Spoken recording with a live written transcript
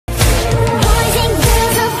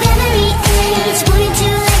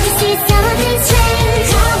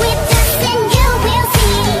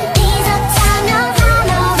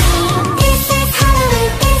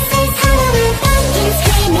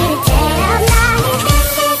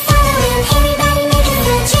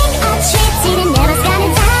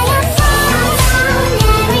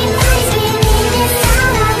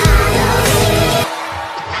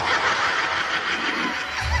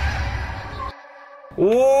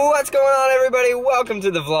What's going on, everybody? Welcome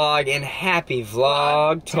to the vlog and happy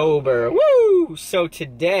Vlogtober. Woo! So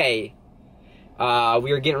today,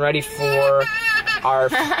 we are getting ready for our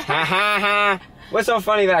What's so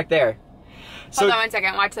funny back there? Hold on one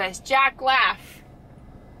second, watch this. Jack, laugh.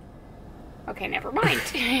 Okay, never mind.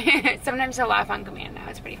 Sometimes he'll laugh on command now.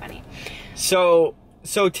 It's pretty funny. So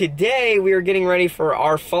today we are getting ready for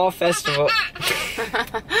our fall festival.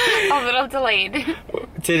 A little delayed.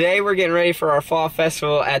 Today we're getting ready for our fall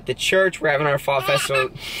festival at the church. We're having our fall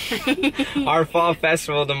festival. Our fall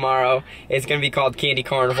festival tomorrow. It's gonna be called Candy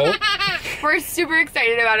Carnival. We're super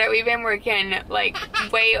excited about it. We've been working like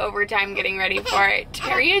way overtime getting ready for it.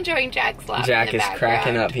 Terry enjoying Jack's laugh. Jack is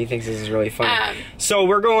cracking up. He thinks this is really funny. So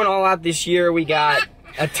we're going all out this year. We got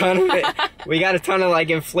a ton of it. We got a ton of like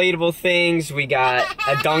inflatable things. We got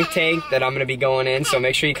a dunk tank that I'm gonna be going in, so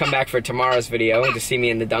make sure you come back for tomorrow's video to see me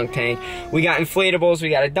in the dunk tank. We got inflatables, we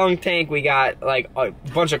got a dunk tank, we got like a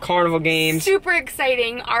bunch of carnival games. Super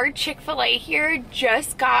exciting. Our Chick-fil-A here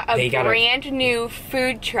just got a brand new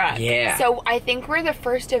food truck. Yeah. So I think we're the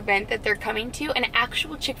first event that they're coming to, an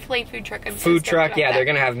actual Chick-fil-A food truck. Food truck, yeah, they're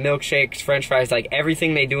gonna have milkshakes, french fries, like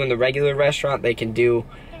everything they do in the regular restaurant they can do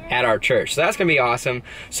at our church. So that's gonna be awesome.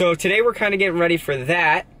 So today we're kind of getting ready for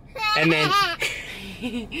that, and then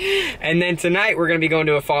and then tonight we're gonna be going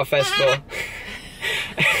to a fall festival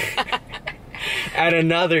at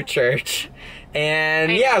another church.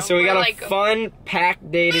 And yeah, so we got a fun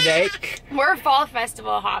packed day today. We're fall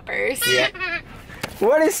festival hoppers. Yeah.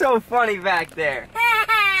 What is so funny back there?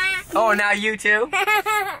 Oh, now you too?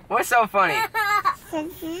 What's so funny?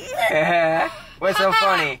 What's so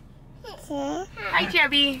funny? Hi,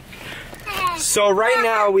 Chubby. So right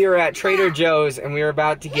now we are at Trader Joe's and we are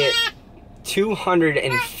about to get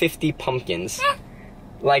 250 pumpkins.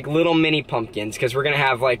 Like little mini pumpkins, because we're going to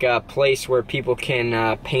have like a place where people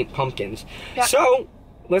can paint pumpkins. Yep. So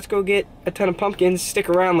let's go get a ton of pumpkins. Stick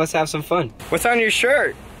around, let's have some fun. What's on your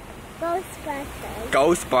shirt? Ghostbusters.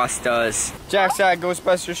 Ghostbusters. Jack's got a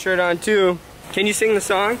Ghostbusters shirt on too. Can you sing the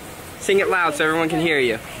song? Sing it loud so everyone can hear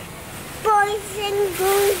you. Boys and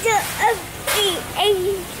girls of the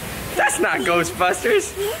age. That's not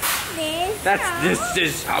Ghostbusters. This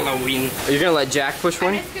is Halloween. Are you gonna let Jack push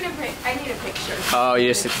one? I'm just gonna I need a picture. Oh, you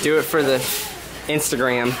just do it for the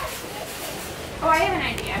Instagram. Oh, I have an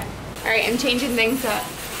idea. All right, I'm changing things up.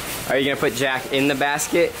 Are you gonna put Jack in the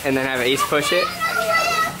basket and then have Ace push it?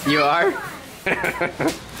 You are? Wait,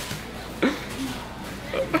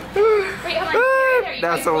 hold on. There.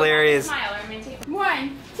 That's hilarious. Smile. I'm gonna take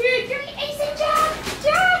 1, 2, 3, Ace and Jack!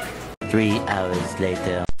 Jack! 3 hours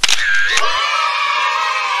later.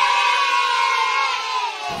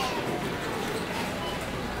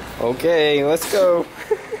 Okay, let's go.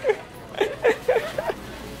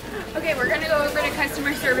 Okay, we're gonna go over to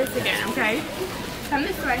customer service again, okay? Come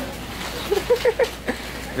this way.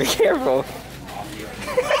 Be careful.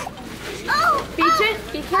 Oh!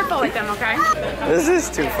 Be careful with them, okay? This is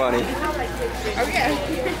too funny. Okay.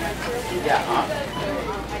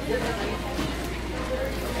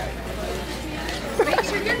 Make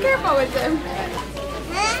sure you're careful with them.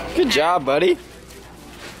 Good job, buddy.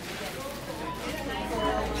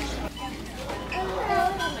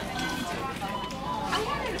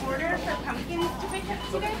 Pumpkins to pick up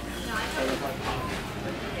today?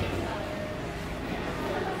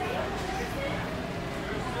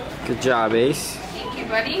 Good job, Ace. Thank you,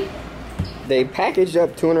 buddy. They packaged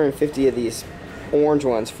up 250 of these orange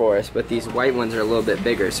ones for us, but these white ones are a little bit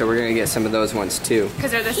bigger, so we're gonna get some of those ones too.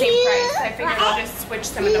 Because they're the same price. I figured I'll just switch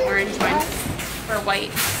some of the orange ones for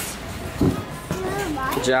white.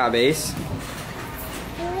 Good job, Ace.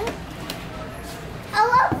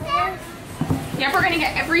 Yeah, we're gonna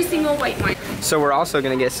get every single white one. So we're also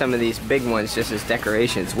gonna get some of these big ones just as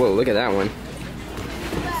decorations. Whoa, look at that one.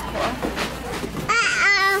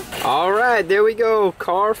 All right, there we go.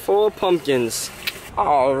 Car full of pumpkins.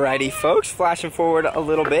 Alrighty, folks, flashing forward a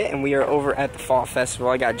little bit, and we are over at the Fall Festival.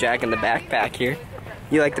 I got Jack in the backpack here.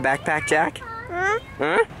 You like the backpack, Jack?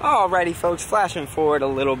 Huh? Alrighty, folks, flashing forward a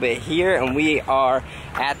little bit here, and we are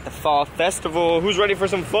at the Fall Festival. Who's ready for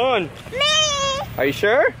some fun? Me! Are you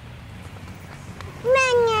sure?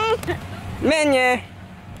 Manya. Manya!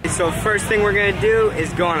 So first thing we're gonna do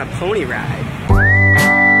is go on a pony ride.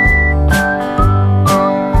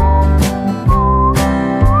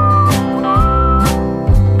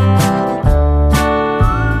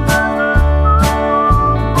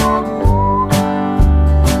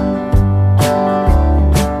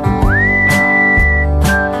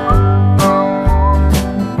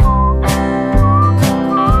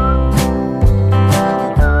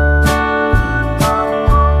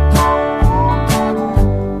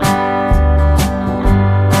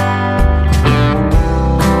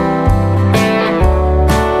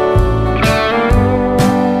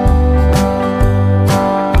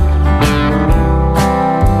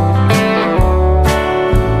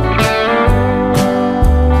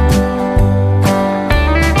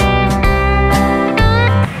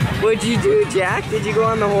 Jack, did you go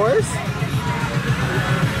on the horse?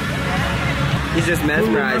 He's just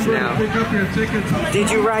mesmerized now. Did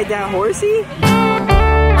you ride that horsey?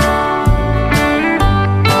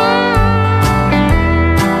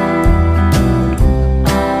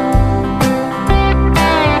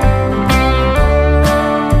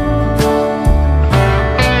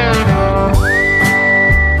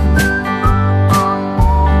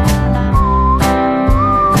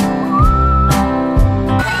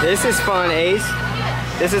 This is fun, Ace.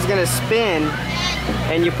 This is gonna spin,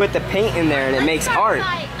 and you put the paint in there, and it makes art.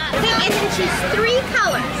 Okay, and then choose 3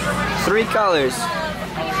 colors. 3 colors.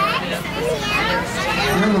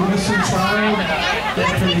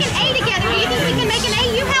 Let's make an A together. Do you think we can make an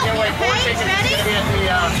A? You help me, okay? Ready?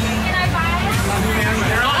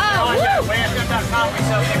 Oh, woo!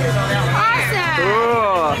 Awesome.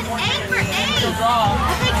 Cool. A for A.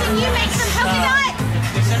 Okay, can you make some polka dots?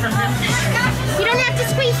 You don't have to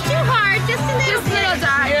squeeze too hard, just a little bit.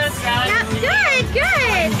 Yep, good,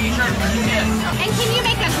 good. And can you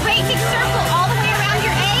make a great big circle all the way around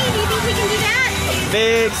your A? Do you think we can do that?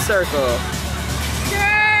 Big circle.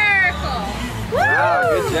 Circle. Woo! Wow,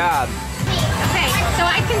 good job. Okay, so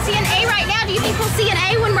I can see an A right now. Do you think we'll see an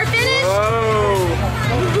A when we're finished? Whoa.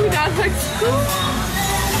 Ooh, that looks cool.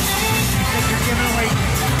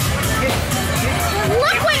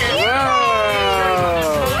 Look what you made!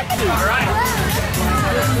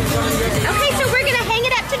 Okay, so we're gonna hang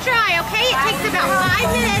it up to dry, okay? It takes about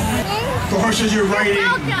 5 minutes. The horses you're riding.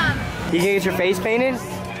 Welcome. You can get your face painted?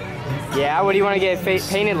 Yeah, what do you want to get face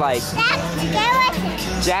painted like?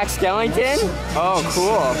 Jack Skellington? Oh,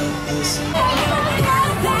 cool.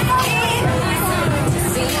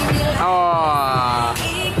 Aww.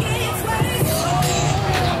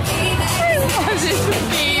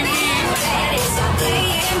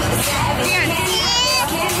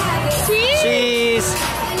 Cheese.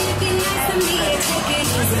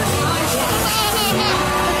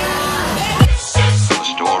 The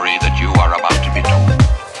story that you are about to be told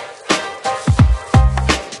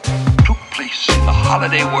took place in the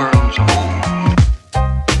holiday worlds of old.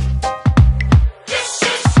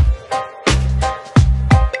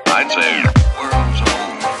 I'd say worlds of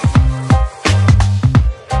old.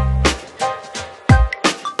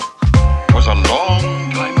 It was a long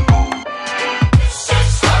time ago.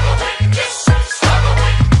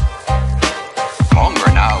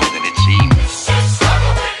 Longer now than it seems.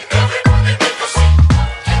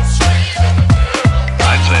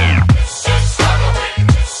 I'd say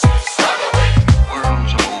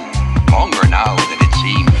worlds of old. Longer now than it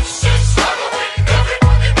seems.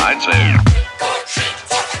 I'd say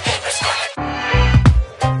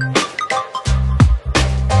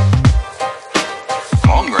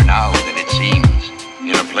longer now than it seems.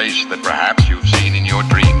 In a place that perhaps you've seen in your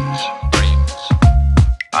dreams.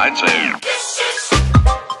 I'd say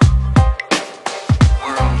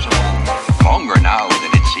worlds of old. Longer now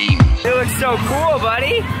than it seems. It looks so cool,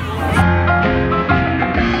 buddy.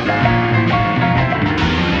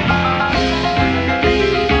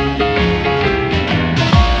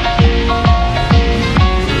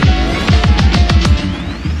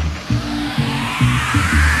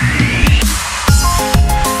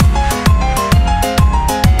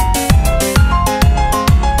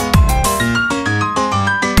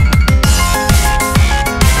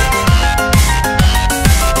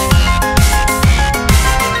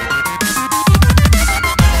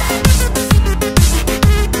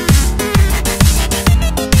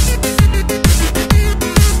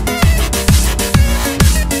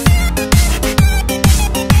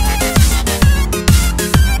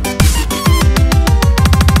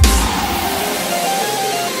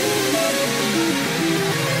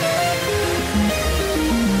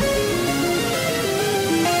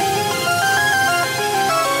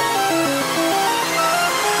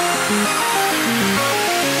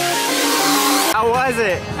 How was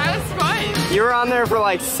it? That was fun. You were on there for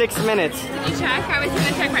like 6 minutes. Did you check? I was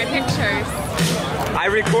gonna check my pictures. I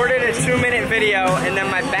recorded a 2-minute video and then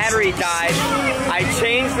my battery died. I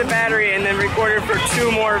changed the battery and then recorded for 2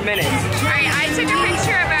 more minutes. Alright, I took a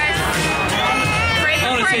picture of us right I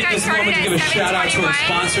want to before it take got this started moment to give a at shout out to our 7:21.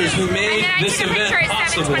 sponsors who made And then I this took a event picture at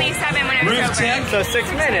possible. 7:27 when it was Roof over. Tech So 6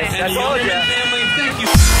 minutes, and I the told Yoderman you. family, thank you.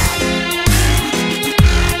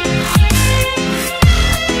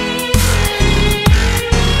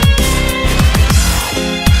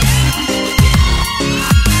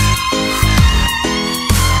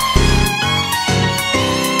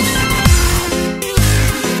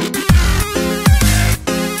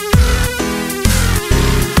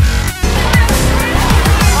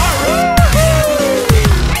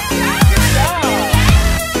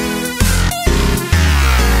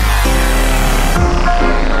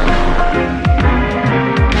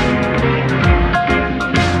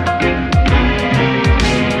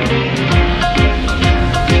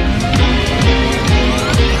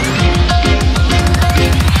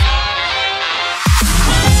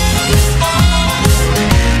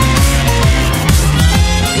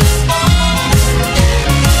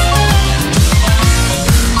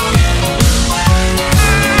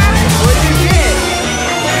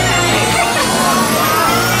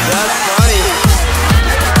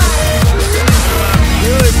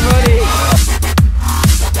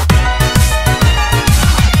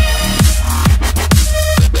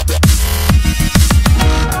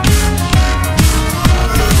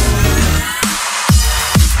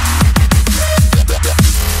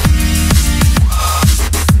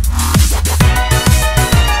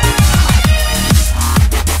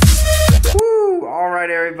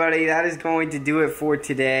 that is going to do it for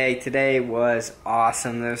today. Today was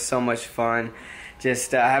awesome. There was so much fun.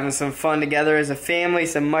 Just having some fun together as a family,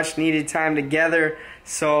 some much needed time together.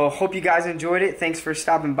 So hope you guys enjoyed it. Thanks for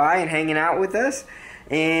stopping by and hanging out with us.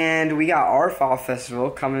 And we got our fall festival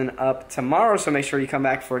coming up tomorrow, so make sure you come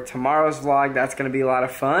back for tomorrow's vlog. That's going to be a lot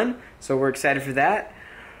of fun, so we're excited for that.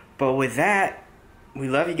 But with that, we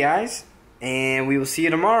love you guys, and we will see you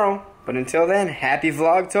tomorrow. But until then, happy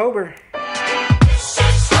Vlogtober.